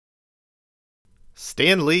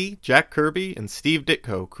Stan Lee, Jack Kirby, and Steve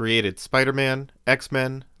Ditko created Spider-Man,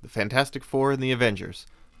 X-Men, the Fantastic Four, and the Avengers.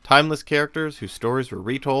 Timeless characters whose stories were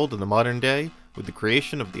retold in the modern day with the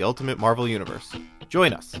creation of the Ultimate Marvel Universe.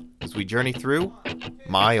 Join us as we journey through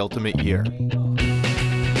My Ultimate Year.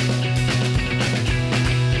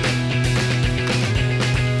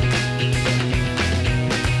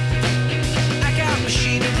 I got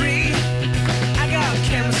machinery, I got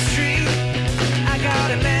chemistry, I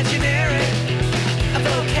got imaginary, a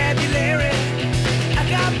vocabulary, I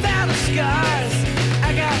got battle scars,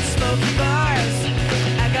 I got smoky bars,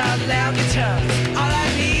 I got loud guitars, all I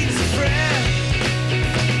need is a friend,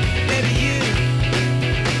 maybe you,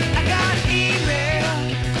 I got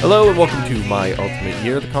email. Hello and welcome to My Ultimate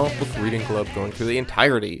Year, the comic book reading club going through the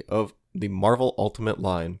entirety of the Marvel Ultimate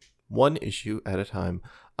line, one issue at a time.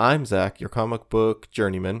 I'm Zach, your comic book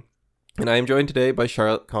journeyman, and I am joined today by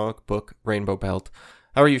Charlotte, comic book Rainbow Belt.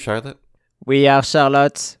 How are you, Charlotte? We are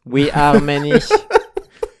Charlotte. We are many.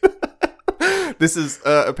 This is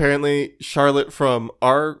apparently Charlotte from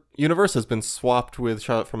our universe has been swapped with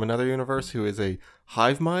Charlotte from another universe who is a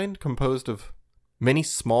hive mind composed of many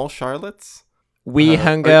small Charlottes. We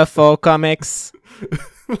hunger for comics.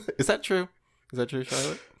 Is that true? Is that true,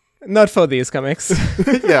 Charlotte? Not for these comics.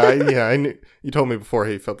 I knew. You told me before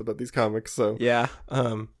how you felt about these comics, so Yeah.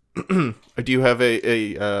 do you have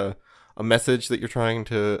a message that you're trying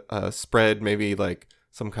to spread? Maybe like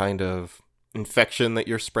some kind of infection that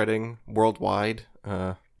you're spreading worldwide.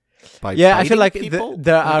 By Yeah, I feel like people?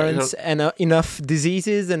 there I aren't enough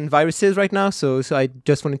diseases and viruses right now, so I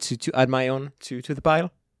just wanted to add my own to the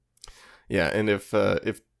pile. Yeah, and if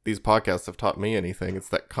these podcasts have taught me anything, it's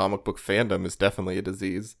that comic book fandom is definitely a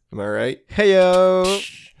disease. Am I right?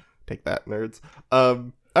 Heyo. Take that, nerds.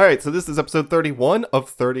 All right, so this is episode 31 of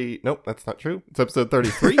 30. Nope, that's not true. It's episode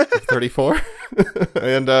 33 of 34,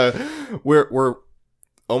 and we're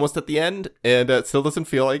almost at the end, and it still doesn't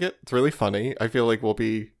feel like it. It's really funny. I feel like we'll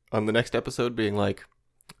be on the next episode being like,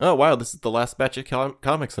 "Oh wow, this is the last batch of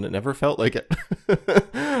comics," and it never felt like it.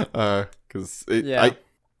 Because Yeah.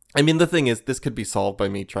 I mean, the thing is, this could be solved by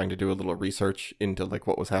me trying to do a little research into like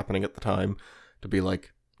what was happening at the time, to be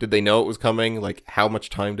like, did they know it was coming? Like, how much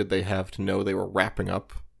time did they have to know they were wrapping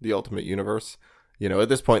up the Ultimate Universe? You know, at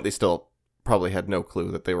this point, they still probably had no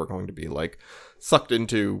clue that they were going to be like sucked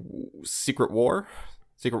into Secret Wars,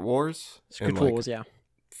 Secret like, Wars, yeah.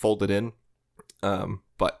 folded in.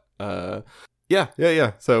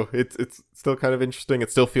 Yeah. So it's still kind of interesting. It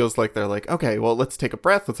still feels like they're like, okay, well, let's take a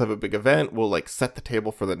breath. Let's have a big event. We'll like set the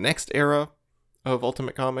table for the next era of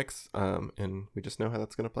Ultimate Comics. And we just know how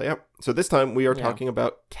that's going to play out. So this time we are talking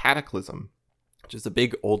about Cataclysm, which is a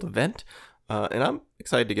big old event. And I'm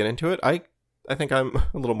excited to get into it. I think I'm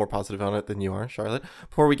a little more positive on it than you are, Charlotte.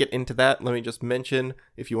 Before we get into that, let me just mention,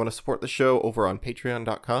 if you want to support the show over on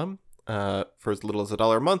patreon.com, for as little as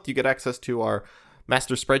 $1 a month, you get access to our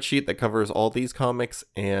master spreadsheet that covers all these comics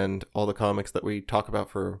and all the comics that we talk about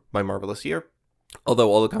for My Marvelous Year.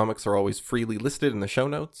 Although all the comics are always freely listed in the show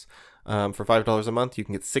notes. For $5 a month, you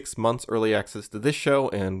can get 6 months early access to this show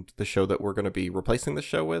and the show that we're going to be replacing the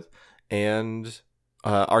show with, and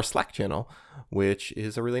our Slack channel, which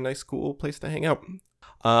is a really nice, cool place to hang out.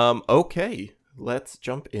 Okay, let's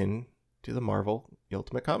jump in to the Marvel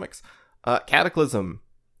Ultimate Comics. Cataclysm.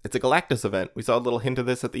 It's a Galactus event. We saw a little hint of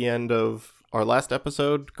this at the end of our last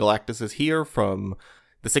episode. Galactus is here from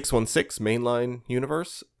the 616 mainline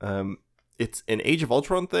universe. It's an Age of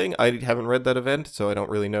Ultron thing. I haven't read that event, so I don't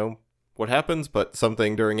really know what happens, but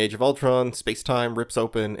something during Age of Ultron, space-time rips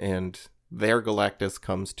open, and their Galactus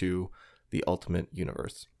comes to the Ultimate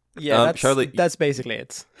Universe. Yeah, Charlotte, that's basically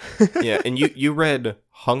it. yeah, and you read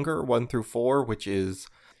Hunger 1 through 4, which is...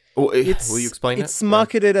 will you explain it? It's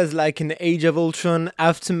marketed as like an Age of Ultron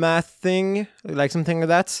aftermath thing, like something like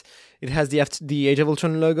that. It has the Age of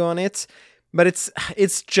Ultron logo on it, but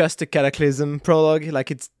it's just a Cataclysm prologue.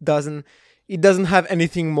 Like it doesn't have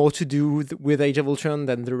anything more to do with Age of Ultron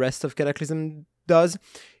than the rest of Cataclysm does.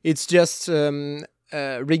 It's just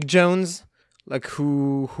Rick Jones, like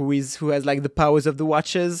who has like the powers of the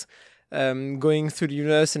Watchers, going through the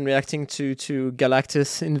universe and reacting to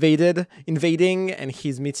Galactus invading, and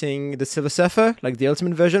he's meeting the Silver Surfer, like the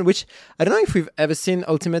Ultimate version, which I don't know if we've ever seen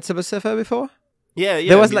Ultimate Silver Surfer before. Yeah.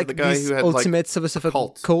 There was he's like the guy this who had Ultimate like Silver Surfer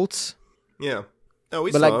cult. cult. Yeah. Oh,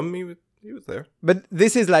 we But, saw like- him. He was there. But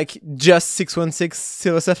this is like just 616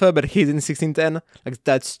 Silver Surfer, but he's in 1610. Like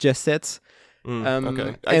that's just it.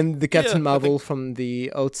 Okay. And the Captain I Marvel think- from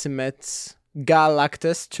the Ultimate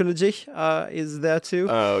Galactus trilogy is there too.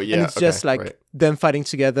 Oh, yeah. And it's just okay, like right. them fighting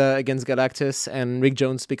together against Galactus and Rick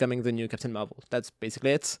Jones becoming the new Captain Marvel. That's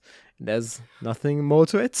basically it. There's nothing more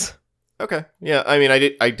to it. Okay. Yeah, I mean,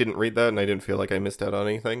 I didn't read that, and I didn't feel like I missed out on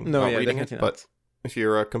anything No, not yeah, reading it. definitely not. But if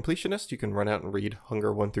you're a completionist, you can run out and read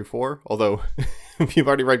Hunger 1 through 4. Although, if you've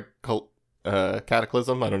already read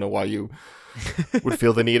Cataclysm, I don't know why you would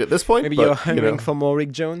feel the need at this point. Maybe but, you're hungering you know. for more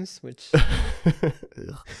Rick Jones, which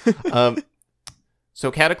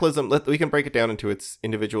So Cataclysm, we can break it down into its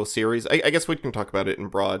individual series. I guess we can talk about it in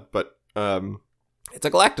broad, but it's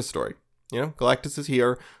a Galactus story. You know, Galactus is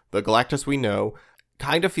here. The Galactus we know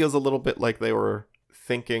kind of feels a little bit like they were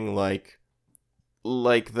thinking like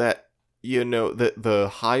that, you know, the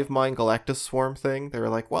hive mind Galactus swarm thing. They were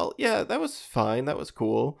like, well, yeah, that was fine. That was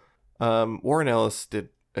cool. Warren Ellis did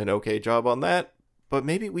an okay job on that, but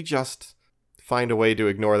maybe we just find a way to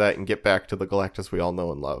ignore that and get back to the Galactus we all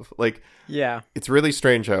know and love. Like, yeah. it's really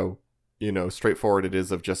strange how, you know, straightforward it is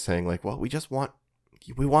of just saying like, well, we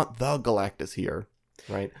want the Galactus here,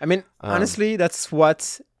 right? I mean, honestly, that's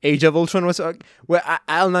what Age of Ultron was. Well,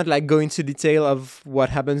 I'll not like go into detail of what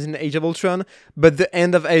happens in Age of Ultron, but the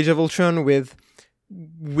end of Age of Ultron with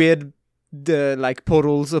weird the like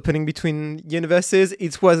portals opening between universes,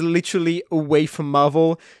 it was literally a way from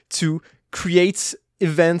Marvel to create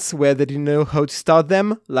events where they didn't know how to start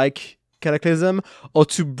them, like Cataclysm, or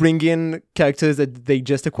to bring in characters that they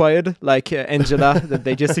just acquired, like Angela that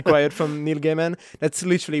they just acquired from Neil Gaiman. That's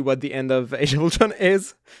literally what the end of Age of Ultron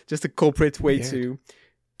is. Just a corporate way to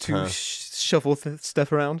shuffle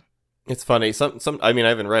stuff around. It's funny. Some. I mean, I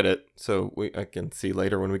haven't read it, so I can see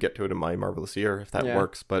later when we get to it in my Marvelous Year if that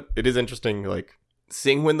works. But it is interesting, like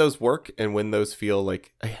seeing when those work and when those feel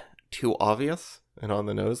like too obvious and on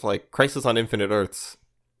the nose. Like Crisis on Infinite Earths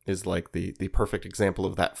is like the perfect example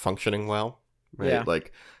of that functioning well, right? Yeah.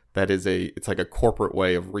 Like that is it's like a corporate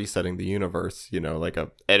way of resetting the universe, you know, like a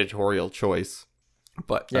editorial choice.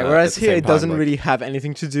 But yeah, whereas at the here same it doesn't time, like, really have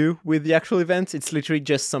anything to do with the actual event. It's literally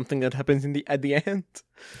just something that happens at the end.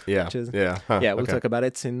 yeah, Which is, yeah, huh, yeah. We'll okay. talk about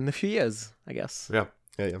it in a few years, I guess. Yeah.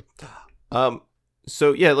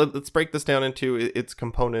 So yeah, let's break this down into its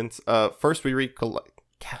components. First, we read.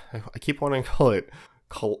 I keep wanting to call it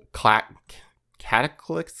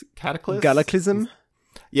Cataclysm. Galaclysm.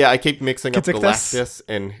 Yeah, I keep mixing up Cataclysm. Galactus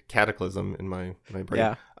and Cataclysm in my brain.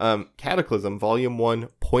 Yeah. Cataclysm, Volume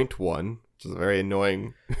 1.1, which is a very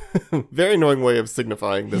annoying, very annoying way of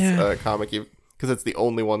signifying this comic, because it's the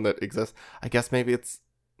only one that exists. I guess maybe it's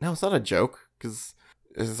not a joke, because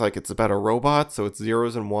it's like it's about a robot, so it's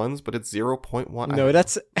zeros and ones, but it's 0.1. No,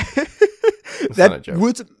 that's not a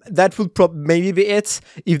joke. that would maybe be it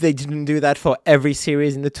if they didn't do that for every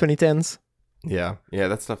series in the 2010s. Yeah,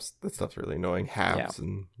 that stuff's really annoying. Halves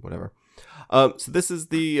and whatever. So this is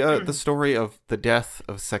the story of the death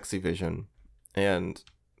of Sexy Vision, and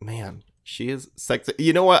man, she is sexy.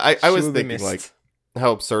 You know what? I was thinking like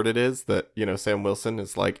how absurd it is that, you know, Sam Wilson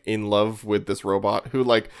is like in love with this robot who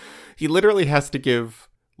like he literally has to give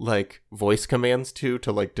like voice commands to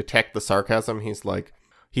like detect the sarcasm. He's like,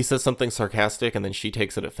 he says something sarcastic and then she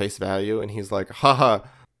takes it at face value and he's like, haha,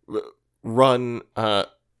 run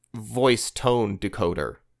voice tone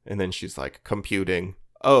decoder, and then she's like computing,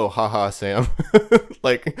 oh haha Sam.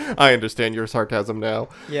 Like, I understand your sarcasm now.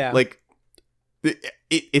 Yeah, like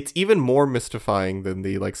it's even more mystifying than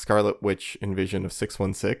the like Scarlet Witch envision of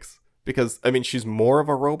 616, because I mean she's more of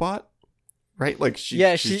a robot, right? Like she's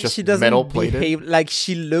just she doesn't metal plated. behave like,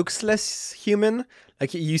 she looks less human.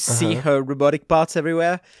 Like you see her robotic parts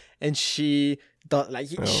everywhere, and she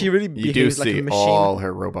she really you behaves do like see a machine. all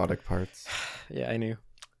her robotic parts. Yeah, I knew.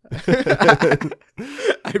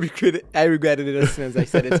 I regretted it as soon as I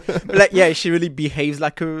said it. But like, yeah, she really behaves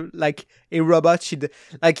like a robot.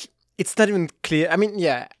 It's not even clear. I mean,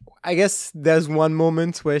 yeah, I guess there's one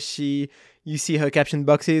moment where you see her caption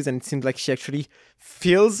boxes, and it seems like she actually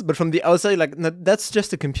feels. But from the outside, like, no, that's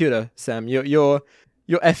just a computer, Sam. You're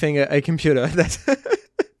effing a computer. That's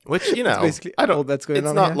Which, you know, that's basically I don't. all that's going it's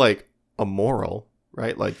on not here. like immoral,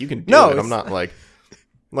 right? Like you can do No, it. it's I'm not like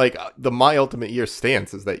the My Ultimate Year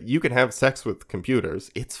stance is that you can have sex with computers.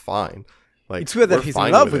 It's fine. Like, it's weird that we're he's fine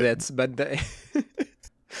in love with it, but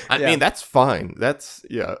I mean, that's fine. That's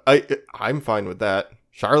I'm fine with that.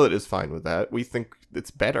 Charlotte is fine with that. We think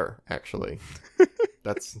it's better, actually.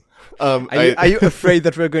 That's Are you afraid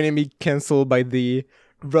that we're going to be cancelled by the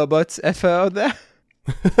robot effer out there?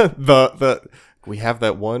 We have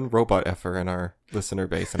that one robot effer in our listener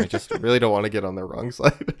base, and I just really don't want to get on their wrong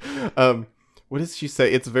side. What does she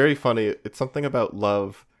say? It's very funny. It's something about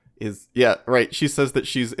love. Yeah, right. She says that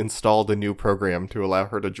she's installed a new program to allow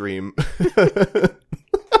her to dream.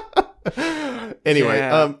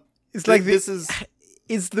 Anyway, it's like this is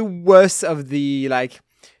it's the worst of the like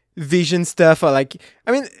Vision stuff, or like,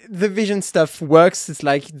 I mean, the Vision stuff works. It's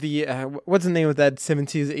like the what's the name of that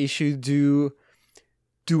 70s issue? Do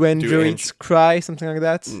androids cry? Something like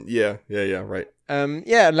that. Yeah, right.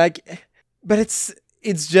 Yeah, like, but it's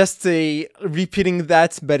just a repeating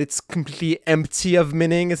that, but it's completely empty of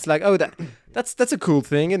meaning. It's like, oh, that's a cool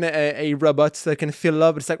thing, and a robot that can feel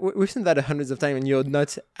love. But it's like we've seen that hundreds of times, and you're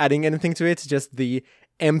not adding anything to it. It's just the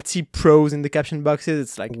empty prose in the caption boxes.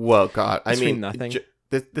 It's like, well, God, I mean, nothing.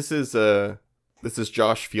 This is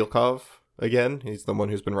Josh Fielkov again. He's the one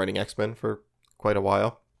who's been writing X-Men for quite a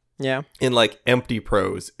while. Yeah. And like empty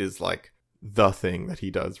prose is like the thing that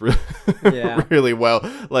he does Yeah. really well.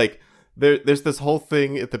 Like there's this whole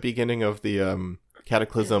thing at the beginning of the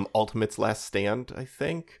Cataclysm Ultimate's Last Stand, I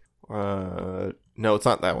think. No, it's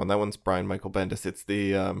not that one. That one's Brian Michael Bendis. It's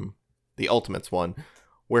the Ultimates one,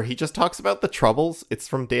 where he just talks about the Troubles. It's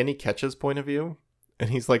from Danny Ketch's point of view,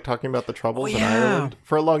 and he's like talking about the Troubles in Ireland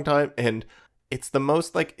for a long time, and it's the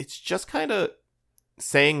most like it's just kind of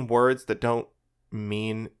saying words that don't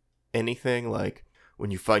mean anything. Like when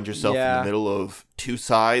you find yourself in the middle of two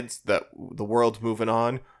sides that the world's moving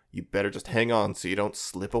on, you better just hang on so you don't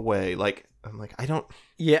slip away. Like I'm like, I don't.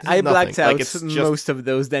 Yeah, I blacked out like, most of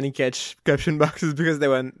those Danny Ketch caption boxes because they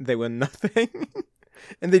were nothing,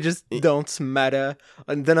 and they just don't matter,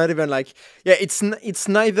 and they're not even like. Yeah, it's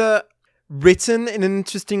neither written in an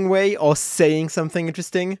interesting way or saying something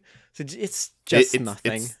interesting. So it's just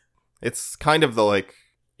nothing. It's kind of the like,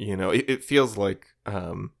 you know, it feels like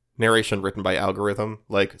narration written by algorithm,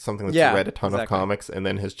 like something that's read a ton of comics and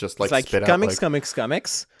then has just like spit out comics. You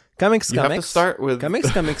have to start with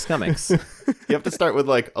comics. You have to start with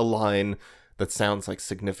like a line that sounds like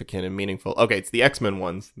significant and meaningful. Okay, it's the X-Men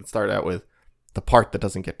ones that start out with the part that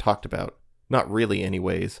doesn't get talked about, not really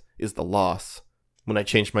anyways, is the loss. When I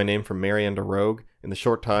changed my name from Marianne to Rogue, in the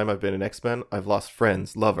short time I've been an X-Men, I've lost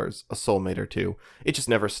friends, lovers, a soulmate or two. It just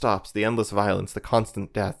never stops. The endless violence, the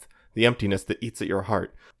constant death, the emptiness that eats at your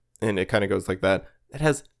heart. And it kind of goes like that. It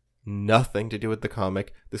has nothing to do with the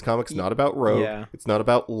comic. This comic's not about Rogue. Yeah. It's not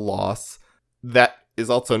about loss. That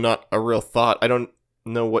is also not a real thought. I don't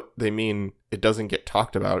know what they mean it doesn't get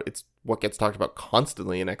talked about. It's what gets talked about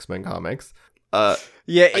constantly in X-Men comics.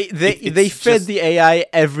 They fed the AI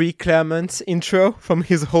every Claremont intro from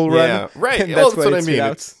his whole run. Yeah, right. And Well, that's what I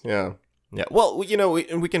mean. Yeah. Well, you know,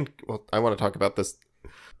 we can. Well, I want to talk about this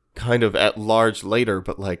kind of at large later,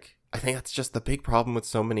 but like, I think that's just the big problem with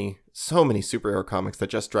so many superhero comics that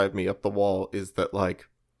just drive me up the wall is that like,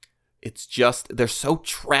 it's just they're so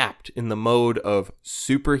trapped in the mode of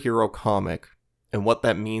superhero comic, and what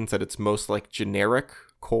that means at its most like generic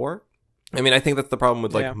core. I mean, I think that's the problem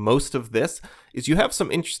with like most of this is you have some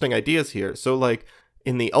interesting ideas here. So like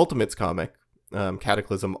in the Ultimates comic,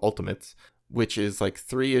 Cataclysm Ultimates, which is like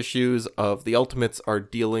 3 issues of the Ultimates are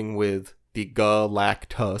dealing with the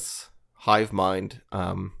Galactus hive mind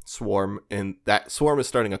swarm, and that swarm is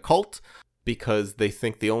starting a cult because they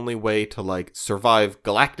think the only way to like survive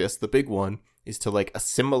Galactus, the big one, is to like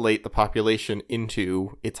assimilate the population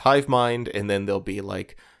into its hive mind, and then they'll be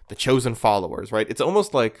like the chosen followers, right? It's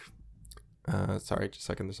almost like sorry, just a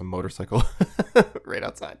second, there's a motorcycle right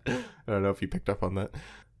outside. I don't know if you picked up on that.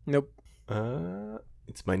 Nope.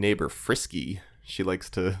 It's my neighbor Frisky. She likes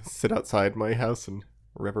to sit outside my house and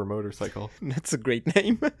rev her motorcycle. That's a great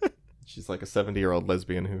name. She's like a 70-year-old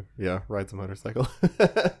lesbian who, rides a motorcycle.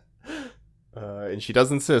 And she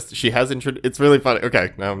does insist. She has it's really funny.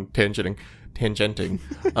 Okay, now I'm tangenting.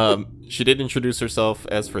 She did introduce herself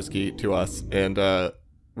as Frisky to us, and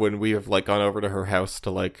when we have like gone over to her house to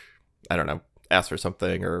like, I don't know, ask her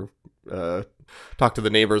something or talk to the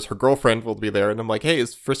neighbors, her girlfriend will be there, and I'm like, hey,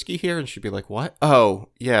 is Frisky here? And she'd be like, what? Oh,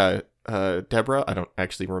 yeah, Deborah. I don't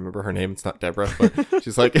actually remember her name. It's not Deborah, but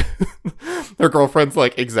she's like, her girlfriend's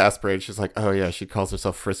like exasperated. She's like, oh yeah, she calls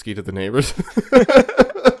herself Frisky to the neighbors.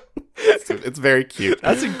 It's very cute.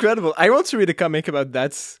 That's incredible. I want to read a comic about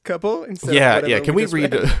that couple instead. Yeah. Can we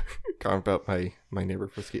read a comic about my neighbor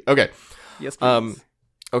Frisky? Okay. Yes, please.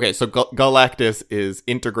 Okay, so Galactus is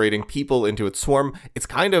integrating people into its swarm. It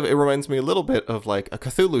reminds me a little bit of like a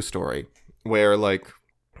Cthulhu story where like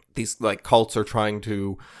these like cults are trying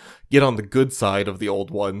to get on the good side of the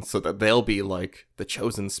old ones so that they'll be like the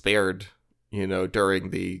chosen spared, you know,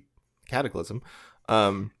 during the cataclysm.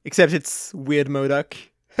 Except it's Weird MODOK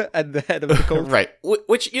at the head of the cult. Right.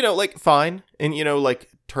 Which, you know, like fine. And, you know, like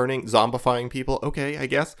zombifying people. Okay, I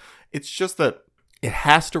guess. It's just that it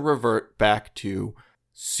has to revert back to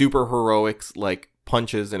super heroics like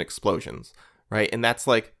punches and explosions, right? And that's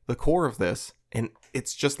like the core of this. And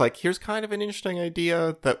it's just like, here's kind of an interesting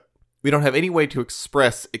idea that we don't have any way to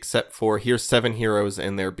express except for here's 7 heroes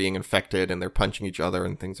and they're being infected and they're punching each other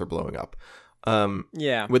and things are blowing up.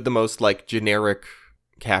 Yeah. With the most like generic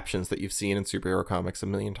captions that you've seen in superhero comics a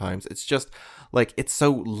million times. It's just like it's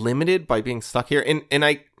so limited by being stuck here. And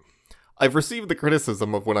I've received the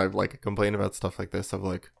criticism of when I've like complained about stuff like this of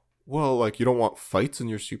like, well, like you don't want fights in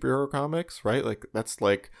your superhero comics, right? Like that's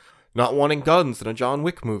like not wanting guns in a John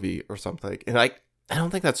Wick movie or something. And I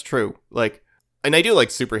don't think that's true. Like, and I do like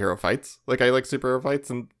superhero fights. Like I like superhero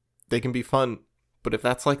fights and they can be fun. But if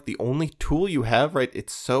that's like the only tool you have, right,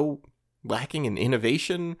 it's so lacking in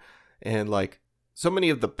innovation. And like so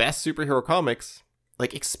many of the best superhero comics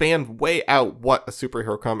like expand way out what a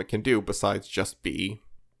superhero comic can do besides just be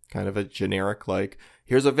kind of a generic, like,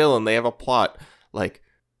 here's a villain, they have a plot. Like,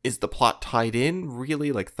 is the plot tied in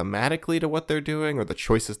really like thematically to what they're doing or the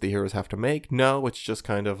choices the heroes have to make? No, it's just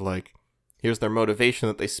kind of like, here's their motivation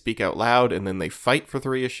that they speak out loud, and then they fight for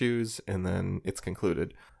 3 issues, and then it's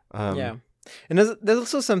concluded. Yeah, and there's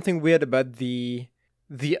also something weird about the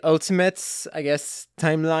Ultimates, I guess,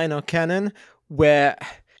 timeline or canon, where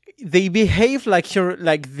they behave like you're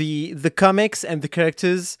like the comics and the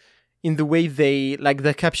characters in the way they like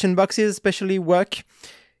the caption boxes especially work.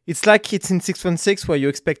 It's like it's in 616 where you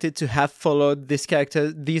expected to have followed these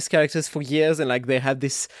characters for years, and like they have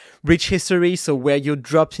this rich history. So where you're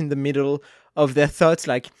dropped in the middle of their thoughts,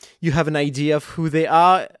 like you have an idea of who they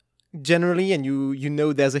are generally, and you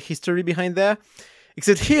know there's a history behind there.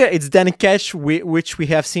 Except here it's Danny Ketch, which we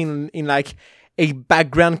have seen in like a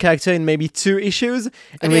background character in maybe 2 issues,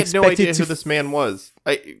 and I we had no idea expected who this man was.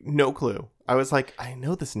 No clue. I was like, I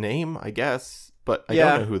know this name, I guess, but I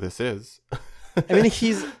don't know who this is. I mean,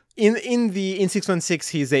 he's in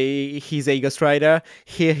 616. He's a Ghost Rider.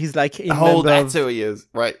 Here he's like a member that's of, who he is.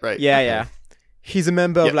 Right. Yeah, Okay. yeah. He's a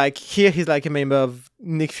member of like here. He's like a member of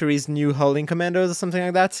Nick Fury's New Holding Commandos or something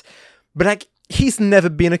like that. But like he's never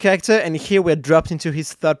been a character, and here we're dropped into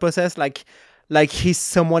his thought process like he's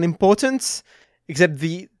someone important. Except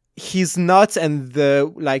he's not, and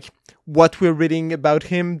the like what we're reading about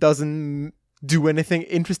him doesn't do anything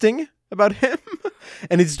interesting about him.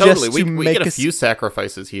 And it's Totally. just to we make get a few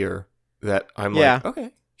sacrifices here that I'm Yeah. like,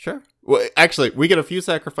 okay, sure. Well, actually, we get a few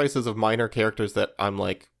sacrifices of minor characters that I'm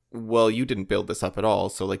like, well, you didn't build this up at all,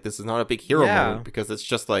 so like this is not a big hero moment, because it's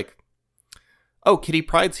just like, oh, Kitty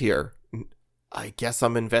Pryde's here. I guess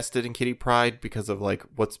I'm invested in Kitty Pryde because of like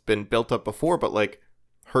what's been built up before, but like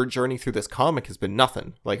her journey through this comic has been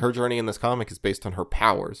nothing. Like her journey in this comic is based on her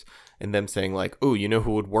powers and them saying like, oh, you know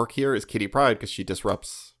who would work here is Kitty Pryde because she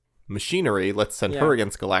disrupts machinery. Let's send her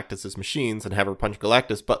against Galactus's machines and have her punch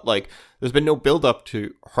Galactus. But like there's been no build up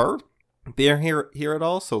to her being here at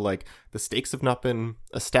all. So like the stakes have not been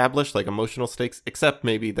established, like emotional stakes, except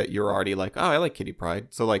maybe that you're already like, oh, I like Kitty Pryde.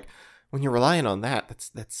 So like when you're relying on that,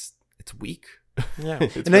 it's weak. Yeah,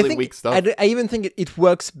 it's and really I think weak stuff. I even think it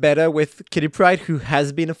works better with Kitty Pryde, who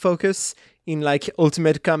has been a focus in like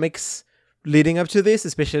Ultimate Comics leading up to this,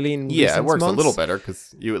 especially in Yeah, it recent works months. a little better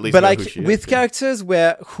because you at least But know like who she with is. characters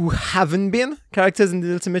who haven't been characters in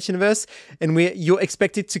the Ultimate Universe, and you're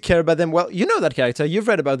expected to care about them. Well, you know that character, you've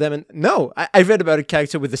read about them, and no, I read about a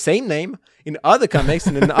character with the same name in other comics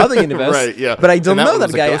and in another universe. Right, yeah. But I don't And that know one that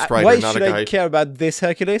was a guy. Ghost Rider, Why not a should I guy- care about this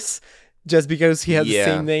Hercules just because he has the Yeah,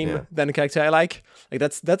 same name yeah. than a character I like? Like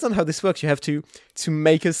that's not how this works. You have to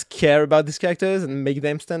make us care about these characters and make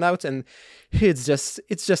them stand out. And here it's just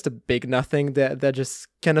a big nothing. They're just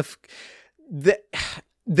kind of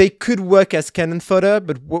they could work as cannon fodder,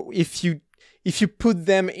 but if you put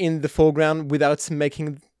them in the foreground without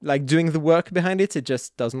making like doing the work behind it, it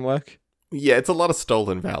just doesn't work. Yeah, it's a lot of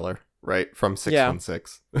stolen valor, right? From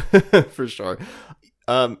 616. For sure.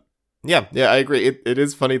 Yeah, I agree. It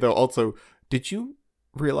is funny though. Also, did you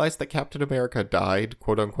realize that Captain America died,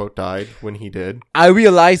 quote unquote died, when he did? I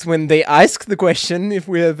realized when they asked the question if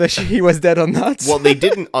whether he was dead or not. Well, they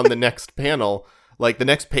didn't on the next panel. Like the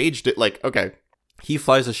next page did like, okay, he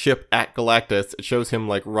flies a ship at Galactus. It shows him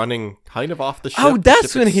like running kind of off the ship. Oh, The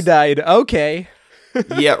that's ship when is- he died. Okay.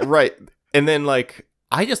 Yeah, right. And then like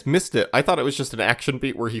I just missed it. I thought it was just an action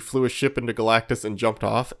beat where he flew a ship into Galactus and jumped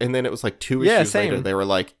off. And then it was like 2 Yeah, issues same. later. They were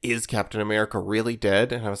like, is Captain America really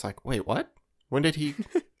dead? And I was like, wait, what? When did he...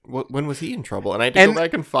 when was he in trouble? And I had to And go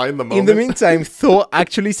back and find the moment. In the meantime, Thor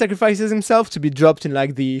actually sacrifices himself to be dropped in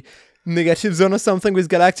like the negative zone or something with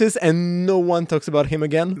Galactus, and no one talks about him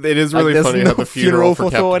again. It is Like, really there's funny no how the funeral for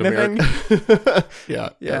Thor or Captain America. yeah,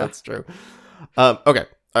 that's true. Okay,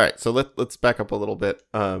 all right. So let's back up a little bit.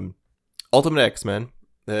 Ultimate X-Men,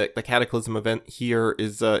 the Cataclysm event here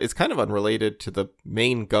is kind of unrelated to the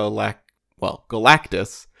main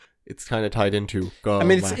Galactus it's kind of tied into I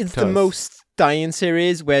mean, it's the most tie-in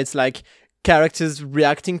series where it's like characters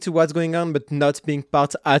reacting to what's going on, but not being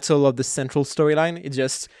part at all of the central storyline. It's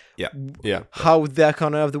just yeah. how their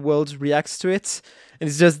corner of the world reacts to it. And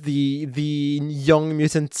it's just the young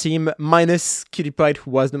mutant team, minus Kitty Pryde, who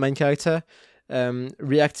was the main character,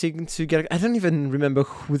 reacting to... I don't even remember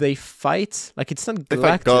who they fight. Like, it's not Galactus, They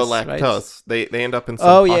fight Galactus. Right? They end up in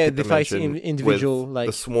some they pocket fight dimension individual, with like,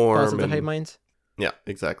 the swarm parts of the and hive mind. yeah,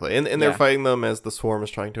 exactly. And they're fighting them as the swarm is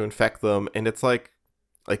trying to infect them, and it's like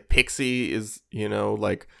Pixie is,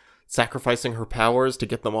 like sacrificing her powers to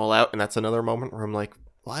get them all out, and that's another moment where I'm like,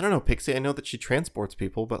 well, I don't know, Pixie. I know that she transports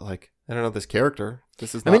people, but like, I don't know this character.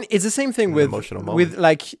 This is. I mean, it's the same thing with emotional moment.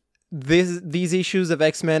 like these issues of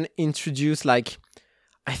X-Men introduce like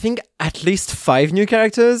I think at least 5 new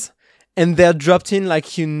characters, and they're dropped in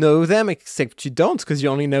like you know them, except you don't because you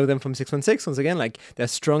only know them from 616. Once again, like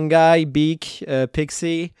there's Strong Guy, Beak,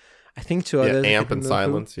 Pixie. I think 2 others. Amp and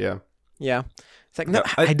Silence. Yeah. Yeah. It's like, no,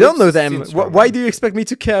 I I don't know them. seen Strong Why Guy. do you expect me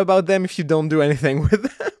to care about them if you don't do anything with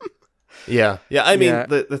them? Yeah. I mean, Yeah.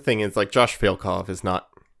 the thing is, like, Josh Falkov is not.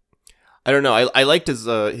 I don't know. I liked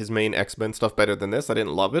his main X-Men stuff better than this. I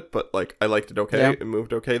didn't love it, but like I liked it okay. Yeah. It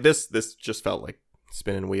moved okay. This just felt like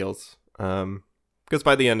spinning wheels. Because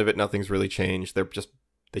by the end of it, nothing's really changed.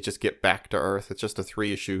 They just get back to Earth. It's just a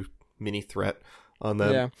 3-issue mini threat on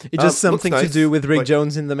them. Yeah, it's just looks something to nice, do with Rick but-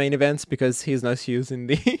 Jones in the main event because he's not used in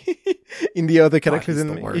the in the other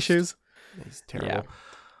Cataclysm the worst. issues. He's terrible. Yeah.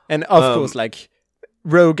 And of Um, course, like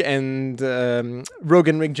Rogue and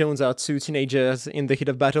Rick Jones are 2 teenagers in the heat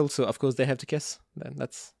of battle, so of course they have to kiss. Then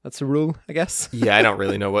that's a rule, I guess. Yeah, I don't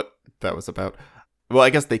really know what that was about. Well, I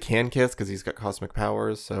guess they can kiss because he's got cosmic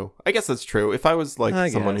powers, so I guess that's true. If I was like I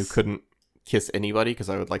someone guess. who couldn't kiss anybody because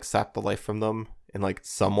I would like sap the life from them, and like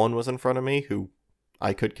someone was in front of me who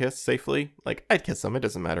I could kiss safely, like I'd kiss them. It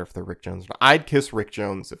doesn't matter if they're Rick Jones or not. I'd kiss Rick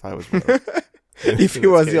Jones if I was Rogue. If he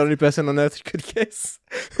was the only person on Earth who could kiss.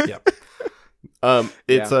 Yep.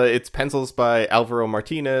 It's pencils by Alvaro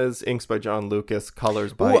Martinez, inks by John Lucas,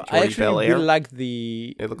 colors by Ooh, I Jordi actually Belair. really like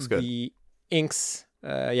the It looks good. the inks.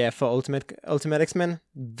 For Ultimate X-Men,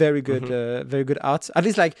 very good, Mm-hmm. very good art. At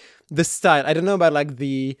least like the style. I don't know about like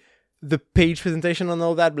the page presentation and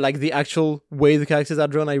all that, but like the actual way the characters are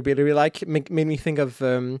drawn, I really like. Made me think of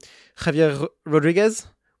Javier Rodriguez,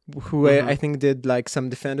 who Mm-hmm. I think did like some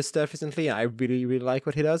Defender stuff recently. I really like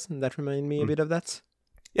what he does, and that reminded me a bit of that.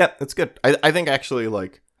 Yeah, it's good. I think actually,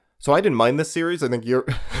 like, so I didn't mind this series. I think you're,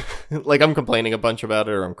 like, I'm complaining a bunch about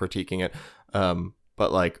it or I'm critiquing it.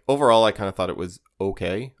 But, like, overall, I kind of thought it was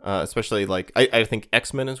okay. Especially, like, I think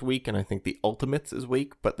X-Men is weak and I think the Ultimates is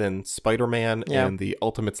weak. But then Spider-Man Yeah. and the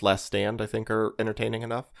Ultimates Last Stand, I think, are entertaining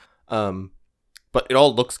enough. But it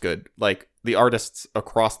all looks good. Like, the artists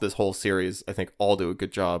across this whole series, I think, all do a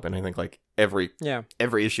good job. And I think, like, every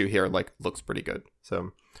issue here, like, looks pretty good.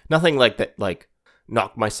 So, nothing like that, like,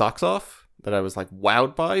 knocked my socks off that I was like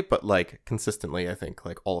wowed by, but like consistently I think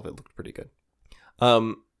like all of it looked pretty good.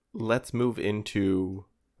 Let's move into,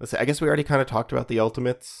 let's see, I guess we already kind of talked about the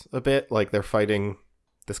Ultimates a bit. Like they're fighting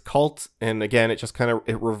this cult, and again it just kind of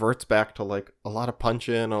it reverts back to like a lot of punch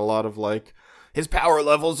in, a lot of like his power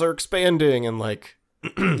levels are expanding, and like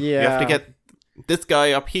you have to get this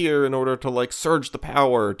guy up here in order to like surge the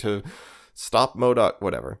power to stop MODOK,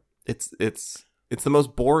 whatever. It's the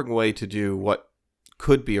most boring way to do what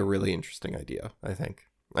could be a really interesting idea, I think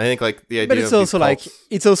like the idea But it's of also these like cults-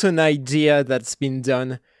 it's also an idea that's been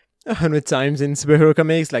done 100 times in superhero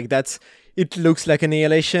comics. Like that's it looks like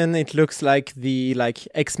Annihilation. It looks like the like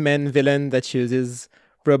X-Men villain that uses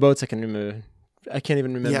robots. I can't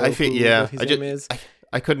even remember. yeah, I feel what his I name is.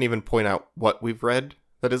 I couldn't even point out what we've read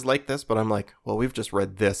that is like this, but I'm like, well, we've just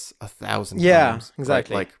read this 1,000 Yeah, times. Right?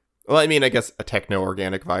 exactly. Like, well, I mean, I guess a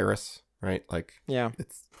techno-organic virus, right? Like, Yeah,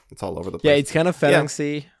 it's all over the place. yeah. It's kind of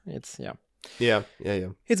phalanxy. It's yeah.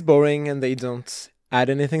 It's boring, and they don't add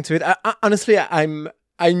anything to it. Honestly, I'm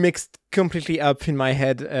mixed completely up in my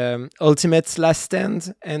head. Ultimates Last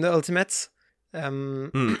Stand and Ultimates.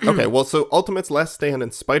 Okay, well, so Ultimates Last Stand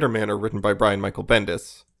and Spider-Man are written by Brian Michael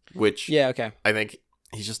Bendis, which Yeah, okay. I think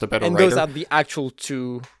he's just a better And writer. those are the actual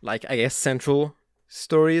 2, like I guess, central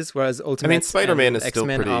stories, whereas Ultimates Spider-Man and is still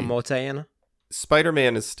X-Men pretty- are more tie-in.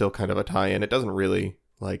 Spider-Man is still kind of a tie-in. It doesn't really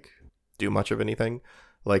like do much of anything,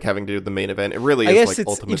 like having to do the main event. It really I is guess like it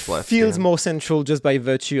Ultimates Last feels Stand. more central just by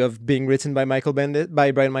virtue of being written by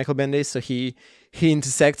Brian Michael Bendis, so he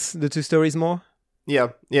intersects the 2 stories more. Yeah,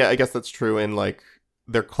 I guess that's true. And like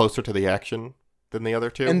they're closer to the action than the other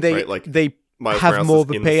two, And they right? Like they Miles have Morales more is of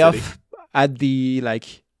a in the payoff city. at the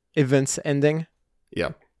like events ending.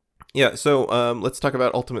 Yeah. So let's talk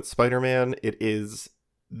about Ultimate Spider-Man. It is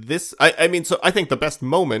I mean, so I think the best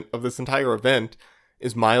moment of this entire event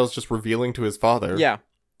is Miles just revealing to his father Yeah.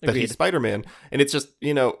 that he's Agreed. Spider-Man. And it's just,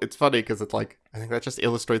 it's funny because it's like, I think that just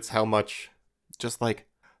illustrates how much just like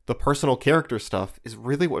the personal character stuff is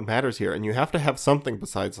really what matters here. And you have to have something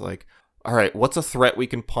besides like, all right, what's a threat we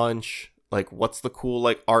can punch? Like, what's the cool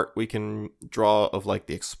like art we can draw of like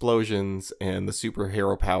the explosions and the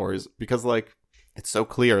superhero powers? Because like, it's so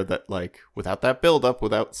clear that like without that build up,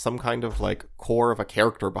 without some kind of like core of a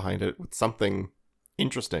character behind it, with something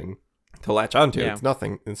interesting to latch onto, Yeah. it's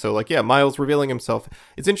nothing. And so like, yeah, Miles revealing himself,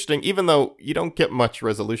 it's interesting, even though you don't get much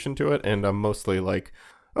resolution to it. And I'm mostly like,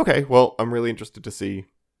 okay, well, I'm really interested to see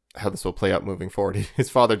how this will play out moving forward. His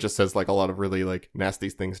father just says like a lot of really like nasty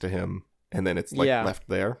things to him, and then it's like Yeah. left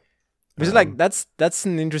there. Which is like that's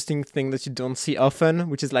an interesting thing that you don't see often,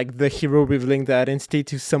 which is like the hero revealing their identity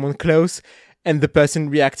to someone close, and the person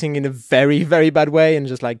reacting in a very, very bad way, and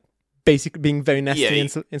just like basically being very nasty,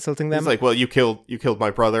 Yeah, insulting them. He's like, well, you killed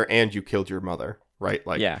my brother and you killed your mother, right?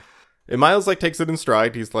 Like, yeah, and Miles like takes it in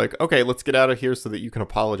stride. He's like, okay, let's get out of here so that you can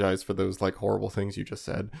apologize for those like horrible things you just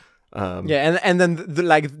said. yeah, and then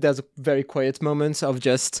there's a very quiet moment of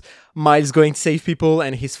just Miles going to save people,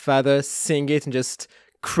 and his father seeing it and just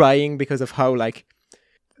crying because of how like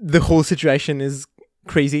the whole situation is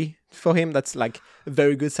crazy for him. That's like a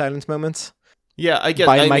very good silent moment Yeah, I get.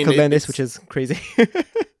 by I Michael mean, Bendis, which is crazy.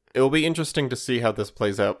 It'll be interesting to see how this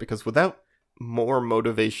plays out, because without more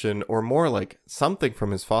motivation or more like something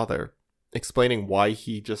from his father explaining why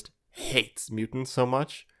he just hates mutants so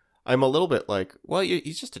much, I'm a little bit like, well,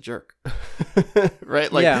 he's just a jerk,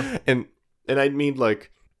 right? Like, Yeah. and I mean,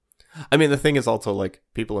 like, I mean, the thing is also like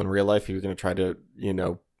people in real life, you're going to try to,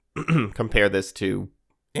 compare this to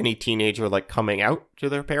any teenager like coming out to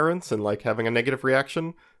their parents and like having a negative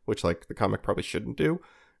reaction, which like the comic probably shouldn't do,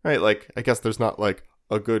 right? Like, I guess there's not like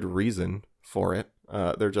a good reason for it.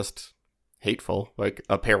 They're just hateful, like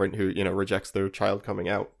a parent who, rejects their child coming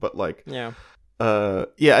out. But like, Yeah.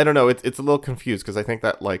 yeah, I don't know. It's a little confused because I think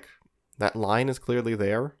that like that line is clearly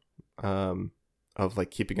there, of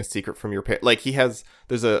like keeping a secret from your parent. Like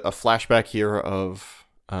there's a flashback here of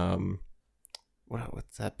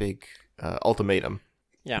what's that big ultimatum?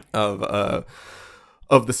 Yeah.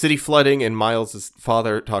 Of the city flooding and Miles's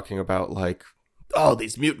father talking about like, oh,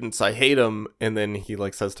 these mutants, I hate them. And then he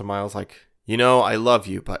like says to Miles like, I love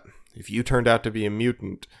you, but if you turned out to be a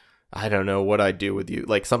mutant, I don't know what I'd do with you.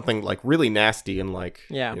 Like something like really nasty and like,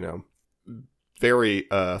 Yeah. very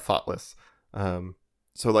thoughtless.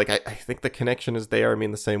 So like I think the connection is there. I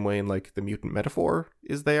mean, the same way in like the mutant metaphor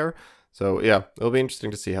is there. So yeah, it'll be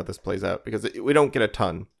interesting to see how this plays out, because we don't get a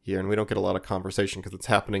ton here, and we don't get a lot of conversation because it's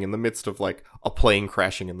happening in the midst of like a plane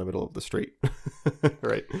crashing in the middle of the street.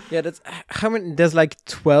 Right. Yeah, that's how many. There's like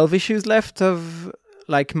 12 issues left of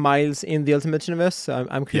like Miles in the Ultimate Universe. So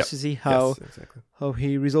I'm curious to see Yes, exactly. how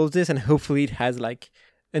he resolves this, and hopefully it has like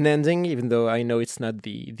an ending, even though I know it's not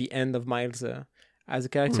the end of Miles as a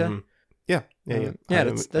character. Mhm. Yeah. Yeah, I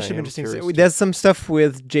that should am be interesting. curious So too. there's some stuff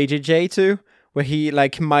with JJJ too, where he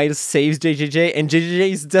like Miles saves JJJ, and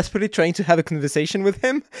JJJ is desperately trying to have a conversation with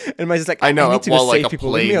him, and Miles is like, I know, need to while go like save a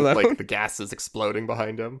people. Leave me plane, alone. like the gas is exploding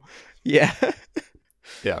behind him. Yeah.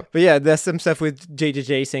 Yeah. But yeah, there's some stuff with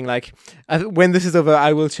JJJ saying like, when this is over,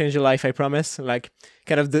 I will change your life, I promise. Like,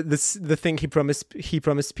 kind of the thing he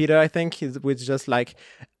promised Peter, I think, is with just like,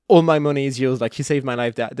 all my money is yours. Like, you saved my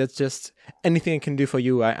life. That's just anything I can do for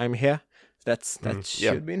you. I'm here. That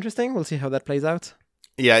should be interesting. We'll see how that plays out.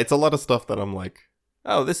 Yeah, it's a lot of stuff that I'm like,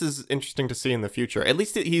 oh, this is interesting to see in the future. At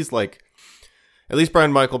least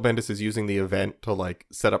Brian Michael Bendis is using the event to like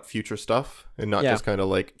set up future stuff and not Yeah. just kind of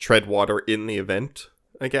like tread water in the event,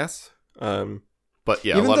 I guess. But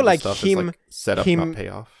yeah, Even a lot though, of like, the stuff him- is like set up, him- not pay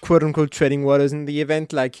off. Quote unquote treading waters in the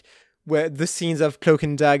event, like where the scenes of Cloak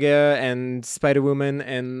and Dagger and Spider-Woman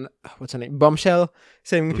and what's her name, Bombshell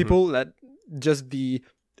saving Mhm. people, that just the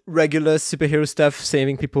regular superhero stuff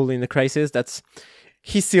saving people in a crisis.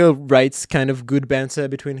 He still writes kind of good banter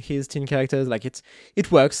between his teen characters. Like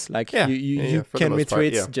it works. Like Yeah. you Yeah, for the can most read through part,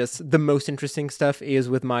 it. yeah. Just the most interesting stuff is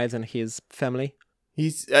with Miles and his family.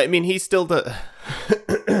 He's still the.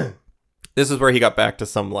 This is where he got back to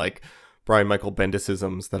some like Brian Michael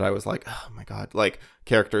Bendisisms that I was like, oh my god, like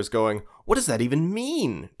characters going, what does that even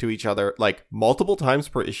mean to each other? Like multiple times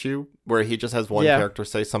per issue, where he just has one Yeah. character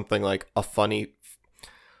say something like a funny,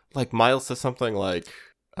 like Miles says something like,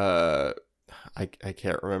 I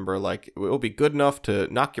can't remember, like it will be good enough to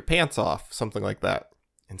knock your pants off, something like that,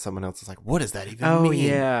 and someone else is like, what does that even Oh, mean?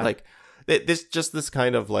 yeah. Like this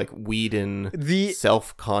kind of like Whedon The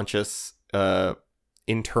self-conscious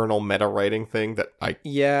internal meta writing thing that I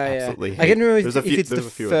Yeah, absolutely I hate. can't remember There's if a few- it's the there's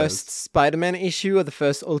a few of those. first Spider-Man issue or the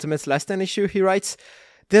first Ultimates Last Stand issue he writes.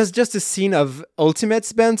 There's just a scene of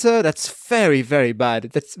Ultimates banter that's very, very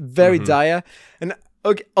bad. That's very Mm-hmm. dire. And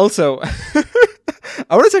okay, also,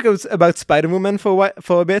 I want to talk about Spider-Woman for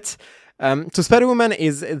a bit. So Spider-Woman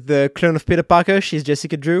is the clone of Peter Parker. She's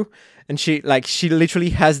Jessica Drew, and she literally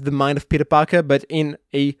has the mind of Peter Parker, but in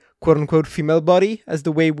a quote-unquote female body, as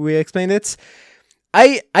the way we explained it.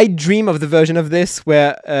 I dream of the version of this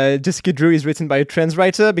where Jessica Drew is written by a trans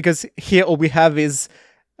writer, because here all we have is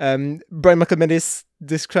Brian Michael Bendis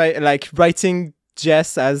writing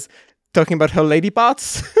Jess as talking about her lady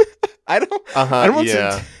parts. I don't want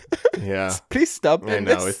yeah. to. Yeah. Please stop. I Bendis.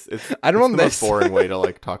 know it's I don't it's want the this. most boring way to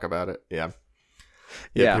like talk about it. Yeah.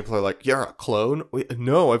 Yeah. People are like, "You're a clone." Wait,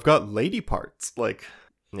 no, I've got lady parts. Like,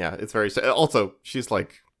 yeah, it's very. Also, she's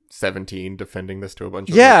like 17, defending this to a bunch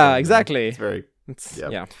of. Yeah, women. exactly. It's very. It's, Yeah.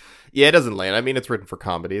 yeah. Yeah, it doesn't land. I mean, it's written for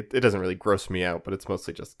comedy. It doesn't really gross me out, but it's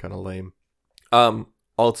mostly just kind of lame.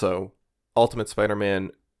 Also, Ultimate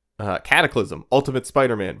Spider-Man, Cataclysm, Ultimate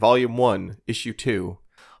Spider-Man, Volume 1, Issue 2.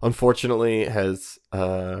 Unfortunately, has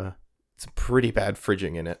some pretty bad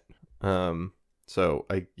fridging in it. So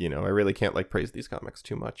I really can't like praise these comics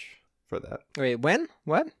too much for that. Wait, when?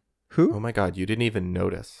 What? Who? Oh my god, you didn't even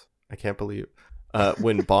notice. I can't believe.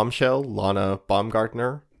 When Bombshell, Lana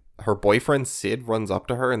Baumgartner, her boyfriend Sid runs up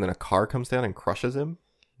to her and then a car comes down and crushes him,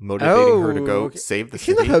 motivating her to go okay. save the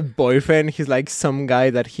He's city. not her boyfriend. He's like some guy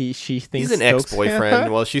that she thinks He's an stokes-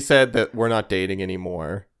 ex-boyfriend. Well, she said that we're not dating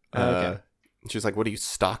anymore. Okay. She's like, "What are you,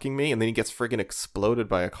 stalking me?" And then he gets friggin' exploded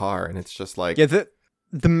by a car, and it's just like, Yeah,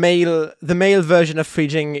 the male version of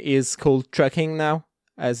fridging is called trucking now,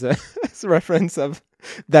 as a, as a reference of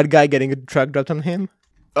that guy getting a truck dropped on him.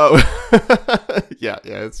 oh, yeah,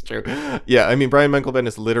 it's true. Yeah, I mean, Brian Michael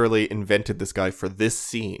Bendis literally invented this guy for this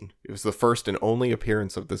scene. It was the first and only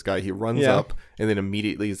appearance of this guy. He runs Yeah. up and then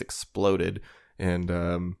immediately is exploded,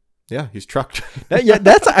 and yeah, he's trucked. Yeah,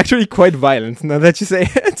 that's actually quite violent. Now that you say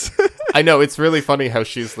it, I know, it's really funny how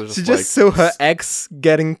she's just she like, just saw her ex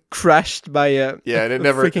getting crashed by a Yeah, and it a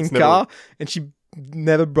never- freaking it's never- car, and she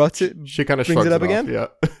never brought it. she kind of brings shrugs it up off, again? Yeah,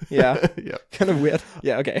 Yeah, yeah. kind of weird.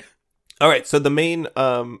 Yeah, okay. All right, so the main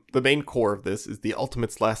core of this is the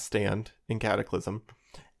Ultimates Last Stand in Cataclysm,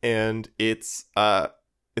 and it's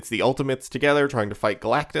the Ultimates together trying to fight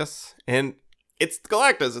Galactus, and it's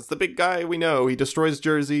Galactus. It's the big guy we know. He destroys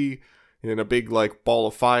Jersey in a big like ball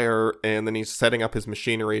of fire, and then he's setting up his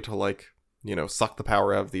machinery to like suck the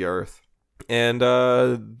power out of the Earth. And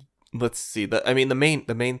let's see.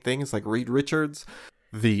 The main thing is like Reed Richards.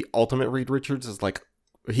 The Ultimate Reed Richards is like,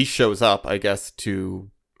 he shows up, I guess,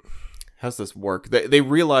 to. How's this work? They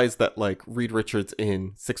realize that like Reed Richards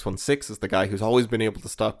in 616 is the guy who's always been able to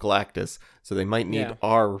stop Galactus, so they might need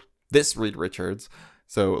this Reed Richards.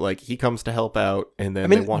 So like he comes to help out, and then I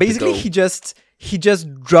mean, they want basically, to go. he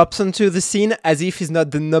just drops onto the scene as if he's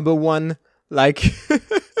not the number one like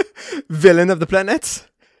villain of the planet.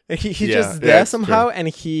 He's just there it's somehow, true. and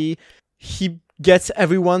he gets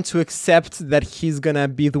everyone to accept that he's gonna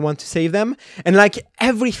be the one to save them. And like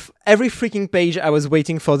every freaking page, I was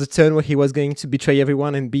waiting for the turn where he was going to betray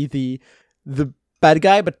everyone and be the bad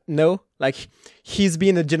guy, but no, like he's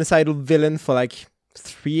been a genocidal villain for like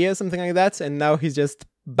 3 years, something like that, and now he's just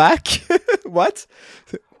back. What?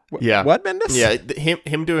 Yeah. What, Bendis? Yeah,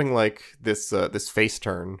 him doing like this face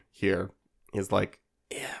turn here is like,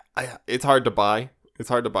 it's hard to buy. It's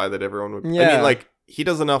hard to buy that everyone would. I Yeah. mean, like he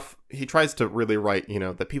does enough. He tries to really write,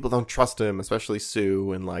 that people don't trust him, especially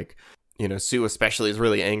Sue, and like, Sue especially is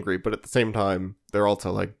really angry. But at the same time, they're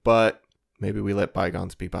also like, but maybe we let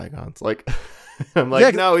bygones be bygones. Like, I'm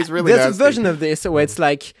like, no, he's really. There's nasty. a version of this where it's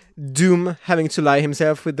like Doom having to lie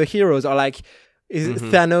himself with the heroes, or like is it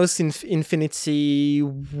Thanos in Infinity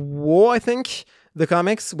War, I think, the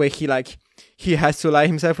comics, where he has to lie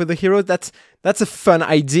himself with the heroes. That's a fun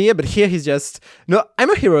idea, but here he's just, no, I'm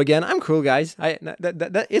a hero again. I'm cool, guys.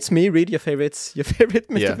 It's me. Read your favorite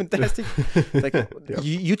Mr. Yeah. Fantastic. Like Yeah.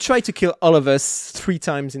 you tried to kill all of us 3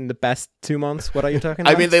 times in the past 2 months. What are you talking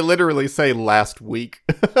about? I mean, they literally say last week.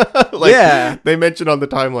 Like, Yeah. They mentioned on the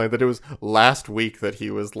timeline that it was last week that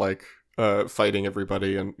he was like fighting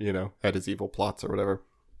everybody and had his evil plots or whatever.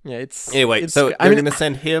 Yeah, it's Anyway, it's, so I they're mean, gonna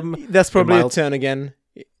send him. that's probably Miles- a turn again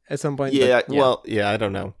at some point. Yeah, but well, yeah, I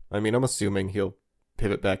don't know. I mean, I'm assuming he'll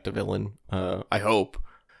pivot back to villain. I hope.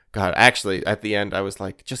 God, actually, at the end, I was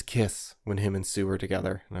like, just kiss when him and Sue are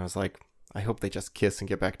together, and I was like, I hope they just kiss and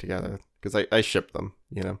get back together because I ship them.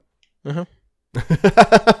 Uh-huh.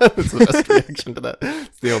 That's the best reaction to that.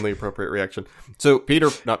 It's the only appropriate reaction. So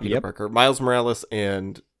not Peter Yep. Parker, Miles Morales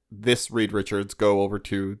and this Reed Richards go over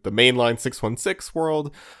to the mainline 616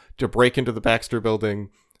 world to break into the Baxter building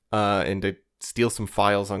and to steal some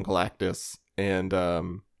files on Galactus. And I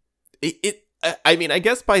mean, I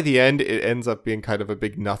guess by the end, it ends up being kind of a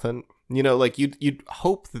big nothing. You know, like you'd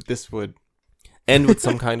hope that this would end with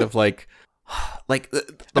some kind of like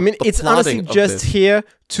it's honestly just this. here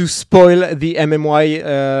to spoil the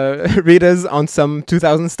MMY readers on some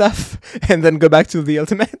 2000 stuff and then go back to the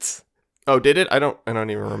Ultimates. Oh, did it? I don't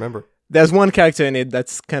even remember. There's one character in it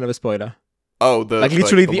that's kind of a spoiler. Oh,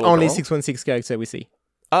 literally the little only girl? 616 character we see.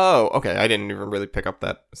 Oh, okay. I didn't even really pick up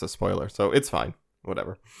that as a spoiler, so it's fine.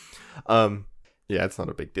 Whatever. Yeah, it's not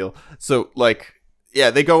a big deal. So, like,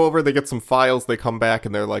 yeah, they go over, they get some files, they come back,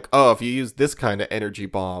 and they're like, oh, if you use this kind of energy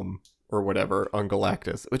bomb or whatever on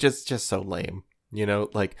Galactus, which is just so lame, you know?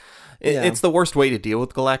 Like, it's the worst way to deal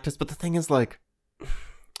with Galactus, but the thing is, like,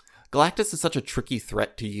 Galactus is such a tricky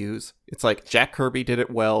threat to use. It's like, Jack Kirby did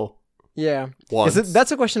it well. Yeah. Once.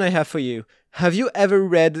 That's a question I have for you. Have you ever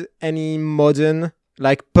read any modern,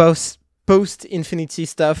 like, post-Infinity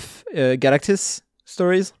stuff, Galactus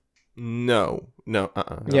stories? No. I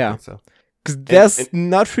don't Yeah. think so. Because there's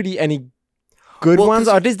not really any good ones,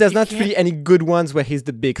 or at least there's not really any good ones where he's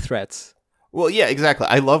the big threat. Well, yeah, exactly.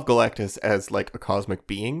 I love Galactus as, like, a cosmic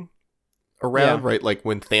being around, Yeah. right? Like,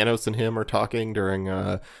 when Thanos and him are talking during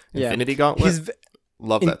Infinity Gauntlet.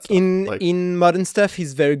 Love that stuff. In modern stuff,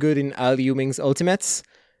 he's very good in Al Ewing's Ultimates,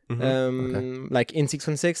 Okay. like in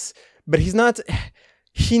 616. But he's not...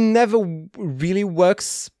 He never really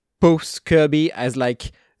works post-Kirby as,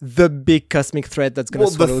 like, the big cosmic threat that's going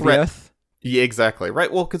to swallow the Earth. Yeah, exactly.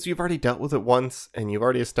 Right. Well, because you've already dealt with it once, and you've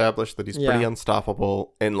already established that he's pretty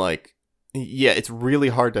unstoppable, and like, yeah, it's really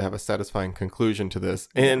hard to have a satisfying conclusion to this,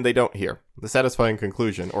 and they don't here. The satisfying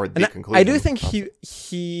conclusion, or the conclusion. I do think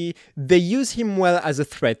they use him well as a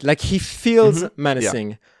threat. Like, he feels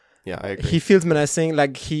menacing. Yeah, I agree. He feels menacing.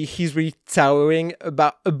 Like, he's really towering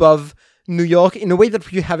above New York in a way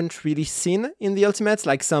that you haven't really seen in the Ultimates,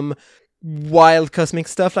 like some wild cosmic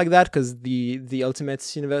stuff like that, because the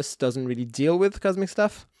Ultimates universe doesn't really deal with cosmic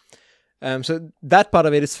stuff. So that part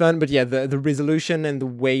of it is fun, but yeah, the resolution and the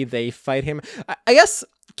way they fight him. I guess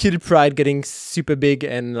Kitty Pryde getting super big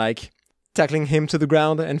and like tackling him to the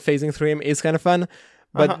ground and phasing through him is kind of fun.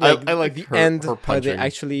 But I like the her, end her how they punching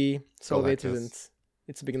actually solve it Galactus. isn't.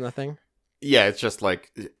 It's a big nothing. Yeah, it's just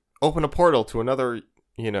like open a portal to another,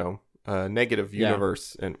 negative Yeah.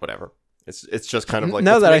 universe and whatever. It's just kind of like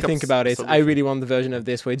now let's that I make up think about it, I solution. really want the version of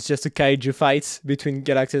this where it's just a kaiju fight between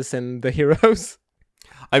Galactus and the heroes.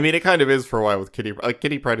 I mean, it kind of is for a while with Kitty. Like,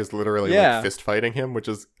 Kitty Pryde is literally like fist fighting him, which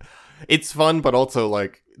is, it's fun, but also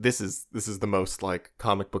like this is the most like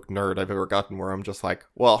comic book nerd I've ever gotten. Where I'm just like,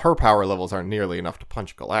 well, her power levels aren't nearly enough to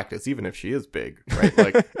punch Galactus, even if she is big, right?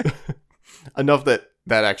 Like enough that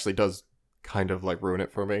actually does kind of like ruin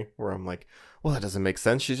it for me. Where I'm like, well, that doesn't make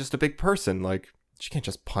sense. She's just a big person. Like, she can't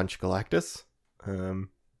just punch Galactus.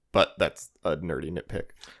 But that's a nerdy nitpick.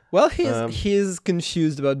 Well, he's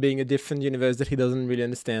confused about being a different universe that he doesn't really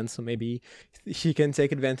understand, so maybe he can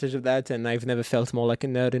take advantage of that, and I've never felt more like a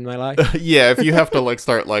nerd in my life. Yeah, if you have to like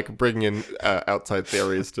start like bringing in outside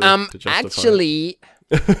theories to justify actually,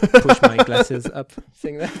 push my glasses up,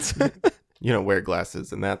 saying that. You don't wear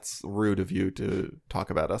glasses, and that's rude of you to talk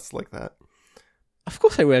about us like that. Of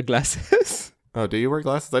course I wear glasses. Oh, do you wear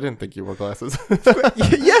glasses? I didn't think you wore glasses.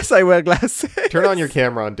 Yes, I wear glasses. Turn on your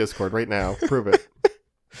camera on Discord right now. Prove it.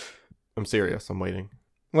 I'm serious. I'm waiting.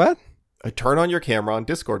 What? Turn on your camera on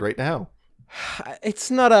Discord right now. It's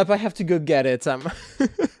not up. I have to go get it.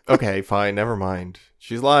 Okay, fine. Never mind.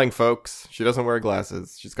 She's lying, folks. She doesn't wear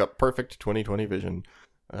glasses. She's got perfect 20/20 vision.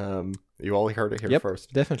 You all heard it here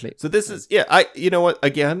first. Definitely. So this is, you know what?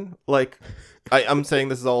 Again, like, I'm saying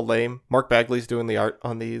this is all lame. Mark Bagley's doing the art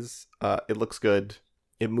on these. It looks good.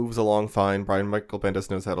 It moves along fine. Brian Michael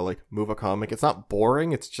Bendis knows how to like move a comic. It's not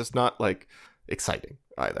boring. It's just not like exciting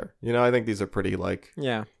either. You know, I think these are pretty like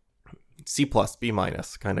C+, B-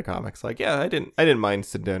 kind of comics. Like, yeah, I didn't mind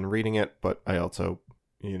sitting down and reading it, but I also,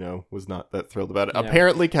 was not that thrilled about it. Yeah.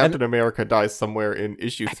 Apparently, Captain America dies somewhere in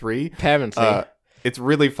issue 3. Apparently. It's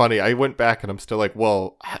really funny. I went back and I'm still like,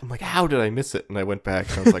 well, I'm like, how did I miss it? And I went back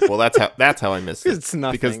and I was like, well, that's how I missed it. It's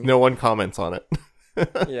nothing. Because no one comments on it.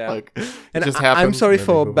 Yeah. Like, and it just I'm happens, sorry and then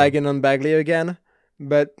for they move on. bagging on Bagley again,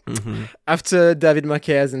 but after David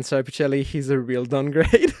Marquez and Sarah Pichelli, he's a real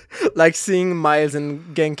downgrade. Like, seeing Miles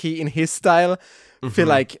and Genki in his style, feel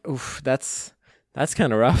like, oof, that's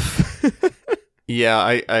kind of rough. Yeah,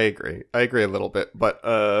 I agree. I agree a little bit, but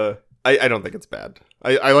I don't think it's bad.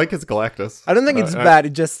 I like his Galactus. I don't think it's bad.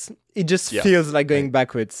 It just Yeah. feels like going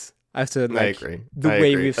backwards after like agree. the I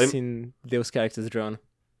way agree. we've seen those characters drawn.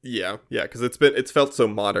 Yeah, because it's felt so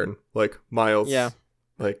modern, like Miles. Yeah.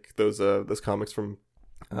 Like those comics from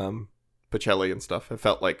Pacelli and stuff. It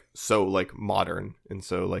felt like so like modern and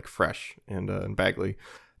so like fresh and Bagley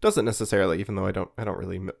doesn't necessarily, even though I don't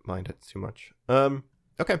really mind it too much.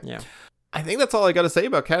 Okay. Yeah. I think that's all I got to say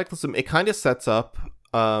about Cataclysm. It kind of sets up,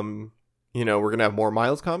 we're going to have more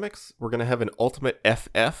Miles comics. We're going to have an Ultimate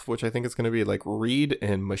FF, which I think is going to be like Reed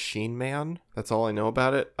and Machine Man. That's all I know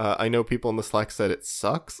about it. I know people in the Slack said it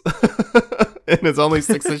sucks. And it's only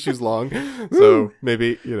 6 issues long. So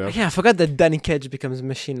maybe, Yeah, I forgot that Danny Cage becomes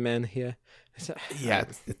Machine Man here. Yeah,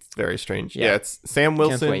 it's very strange. Yeah. Yeah, it's Sam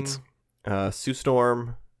Wilson, wait. Sue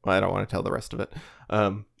Storm. Well, I don't want to tell the rest of it.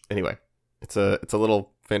 Anyway, it's a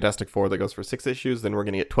little Fantastic Four that goes for 6 issues. Then we're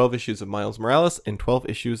going to get 12 issues of Miles Morales and 12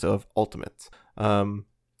 issues of Ultimates.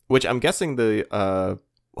 Which I'm guessing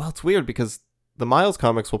it's weird because the Miles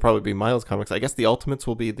comics will probably be Miles comics. I guess the Ultimates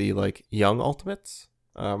will be the like Young Ultimates,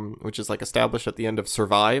 which is like established at the end of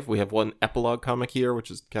Survive. We have one epilogue comic here, which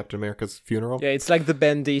is Captain America's funeral. Yeah, it's like the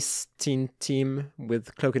Bendis teen team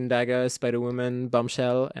with Cloak and Dagger, Spider-Woman,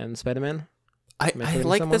 Bombshell, and Spider-Man. I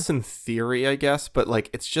like this in theory, I guess, but like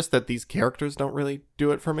it's just that these characters don't really do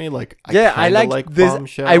it for me. Like I like this.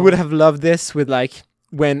 Bombshell. I would have loved this with like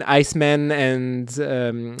when Iceman and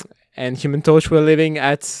Human Torch were living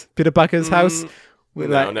at Peter Parker's house. With,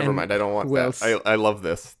 No, like, never mind. I don't want who else? that. I love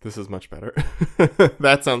this. This is much better.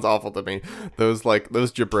 That sounds awful to me. Those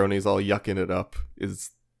jabronis all yucking it up is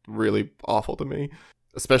really awful to me,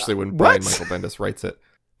 especially when Brian Michael Bendis writes it.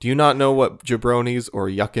 Do you not know what jabronis or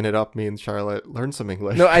yucking it up means, Charlotte? Learn some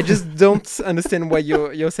English. No, I just don't understand why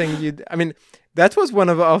you're saying I mean, that was one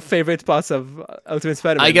of our favorite parts of Ultimate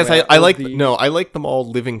Spider-Man. I guess I like I like them all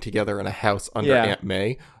living together in a house under Aunt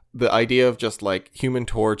May. The idea of just like Human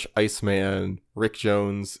Torch, Iceman, Rick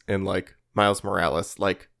Jones, and like Miles Morales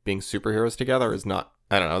like being superheroes together is not.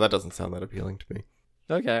 I don't know. That doesn't sound that appealing to me.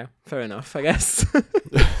 Okay, fair enough. I guess.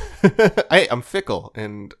 I'm fickle,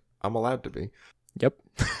 and I'm allowed to be. Yep.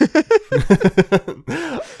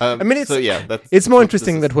 I mean, it's more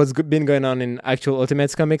interesting that what's been going on in actual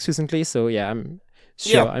Ultimates comics recently. So yeah, I'm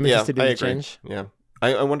interested in the change. Yeah,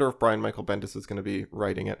 I wonder if Brian Michael Bendis is going to be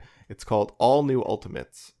writing it. It's called All New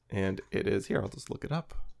Ultimates, and it is here. I'll just look it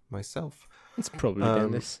up myself. It's probably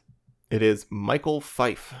Bendis. It is Michael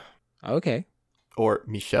Fife. Okay. Or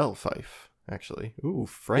Michelle Fife, actually. Ooh,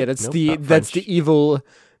 Frank. Yeah, that's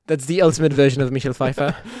the ultimate version of Michelle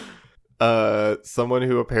Pfeiffer. Someone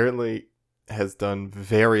who apparently has done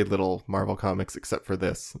very little Marvel comics except for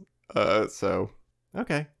this. So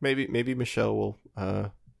okay, maybe Michelle will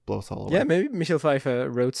blow us all away. Yeah, maybe Michelle Pfeiffer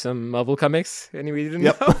wrote some Marvel comics and we didn't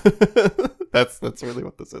know. That's really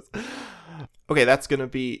what this is. Okay, that's gonna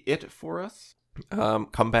be it for us.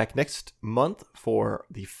 Come back next month for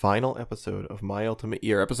the final episode of My Ultimate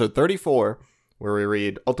Year, episode 34, where we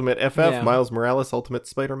read Ultimate FF, Miles Morales, Ultimate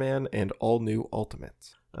Spider-Man, and All New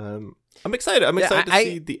Ultimates. I'm excited. I'm excited to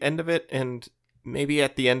see the end of it, and maybe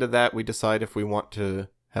at the end of that, we decide if we want to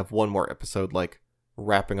have one more episode, like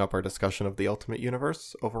wrapping up our discussion of the Ultimate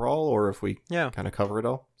Universe overall, or if we kind of cover it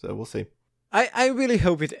all. So we'll see. I really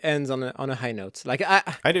hope it ends on a high note. Like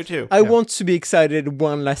I do too. I want to be excited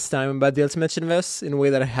one last time about the Ultimate Universe in a way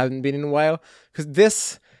that I haven't been in a while, because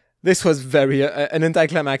this was very an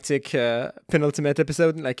anticlimactic penultimate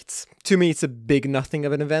episode. Like to me, it's a big nothing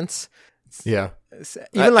of an event. Yeah.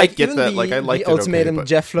 I get that. Like I liked the Ultimatum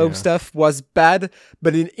Jeff Loeb stuff was bad,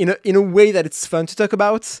 but in a way that it's fun to talk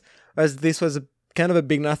about. As this was kind of a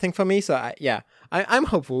big nothing for me. So I'm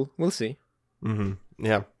hopeful. We'll see. Mm-hmm.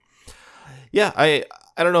 Yeah. Yeah. I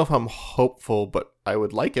don't know if I'm hopeful, but I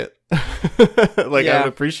would like it. I would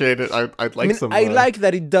appreciate it. I'd like some. I like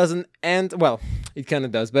that it doesn't end. Well, it kind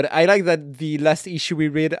of does, but I like that the last issue we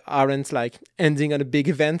read aren't like ending on a big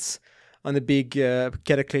event, on a big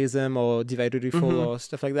cataclysm or divided we fall or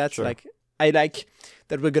stuff like that. Sure. Like I like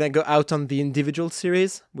that we're gonna go out on the individual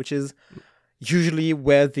series, which is usually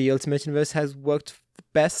where the Ultimate Universe has worked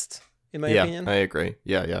best, in my opinion. I agree.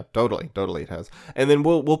 Yeah, totally it has. And then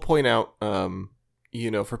we'll point out,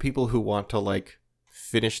 for people who want to like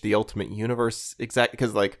finish the Ultimate Universe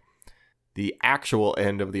because like the actual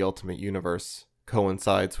end of the Ultimate Universe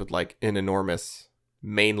coincides with like an enormous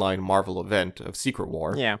mainline Marvel event of Secret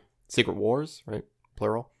War. Yeah. Secret Wars, right?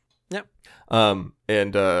 Plural. Yep.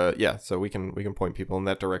 So we can point people in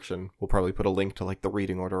that direction. We'll probably put a link to like the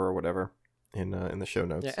reading order or whatever in the show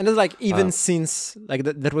notes. Yeah, and it's like even since like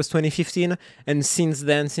that was 2015, and since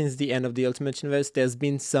then, since the end of the Ultimate Universe, there's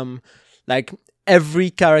been some like every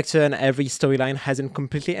character and every storyline hasn't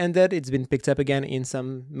completely ended. It's been picked up again in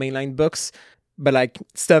some mainline books, but like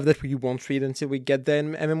stuff that we won't read until we get there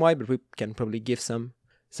in MMY, but we can probably give some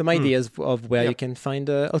some ideas of where you can find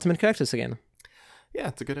Ultimate characters again. Yeah,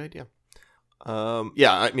 it's a good idea.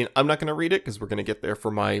 Yeah, I mean, I'm not going to read it because we're going to get there for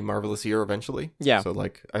my Marvelous Year eventually. Yeah. So,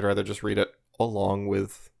 like, I'd rather just read it along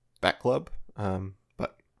with that club.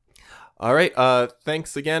 But, all right.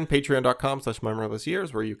 Thanks again.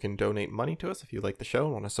 Patreon.com/MyMarvelousYears, where you can donate money to us if you like the show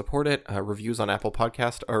and want to support it. Reviews on Apple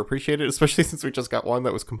Podcast are appreciated, especially since we just got one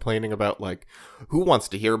that was complaining about, like, who wants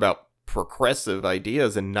to hear about progressive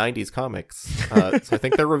ideas in 90s comics. So I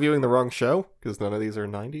think they're reviewing the wrong show because none of these are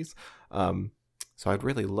 90s. So I'd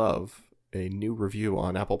really love a new review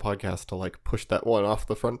on Apple Podcasts to like push that one off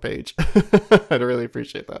the front page. I'd really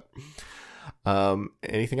appreciate that.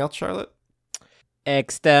 Anything else, Charlotte?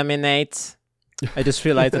 Exterminate. I just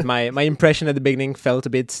realized that my impression at the beginning felt a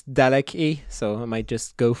bit Dalek-y, so I might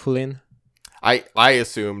just go full in. I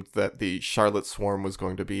assumed that the Charlotte Swarm was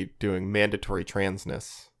going to be doing mandatory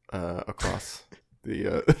transness across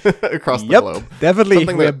the across the globe. Definitely.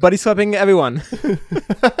 Something We're that- body swapping everyone.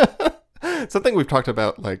 Something we've talked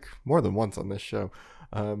about like more than once on this show.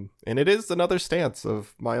 And it is another stance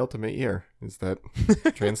of My Ultimate Year, is that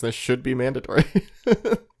transness should be mandatory.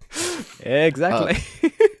 Exactly.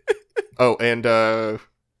 Oh, and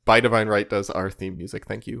By Divine Right does our theme music.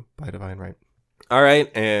 Thank you, By Divine Right. All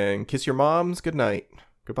right, and kiss your moms. Good night.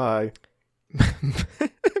 Goodbye.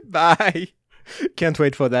 Bye. Can't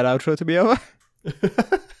wait for that outro to be over.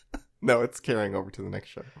 No, it's carrying over to the next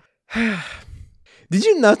show. Did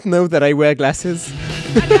you not know that I wear glasses?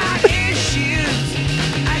 I got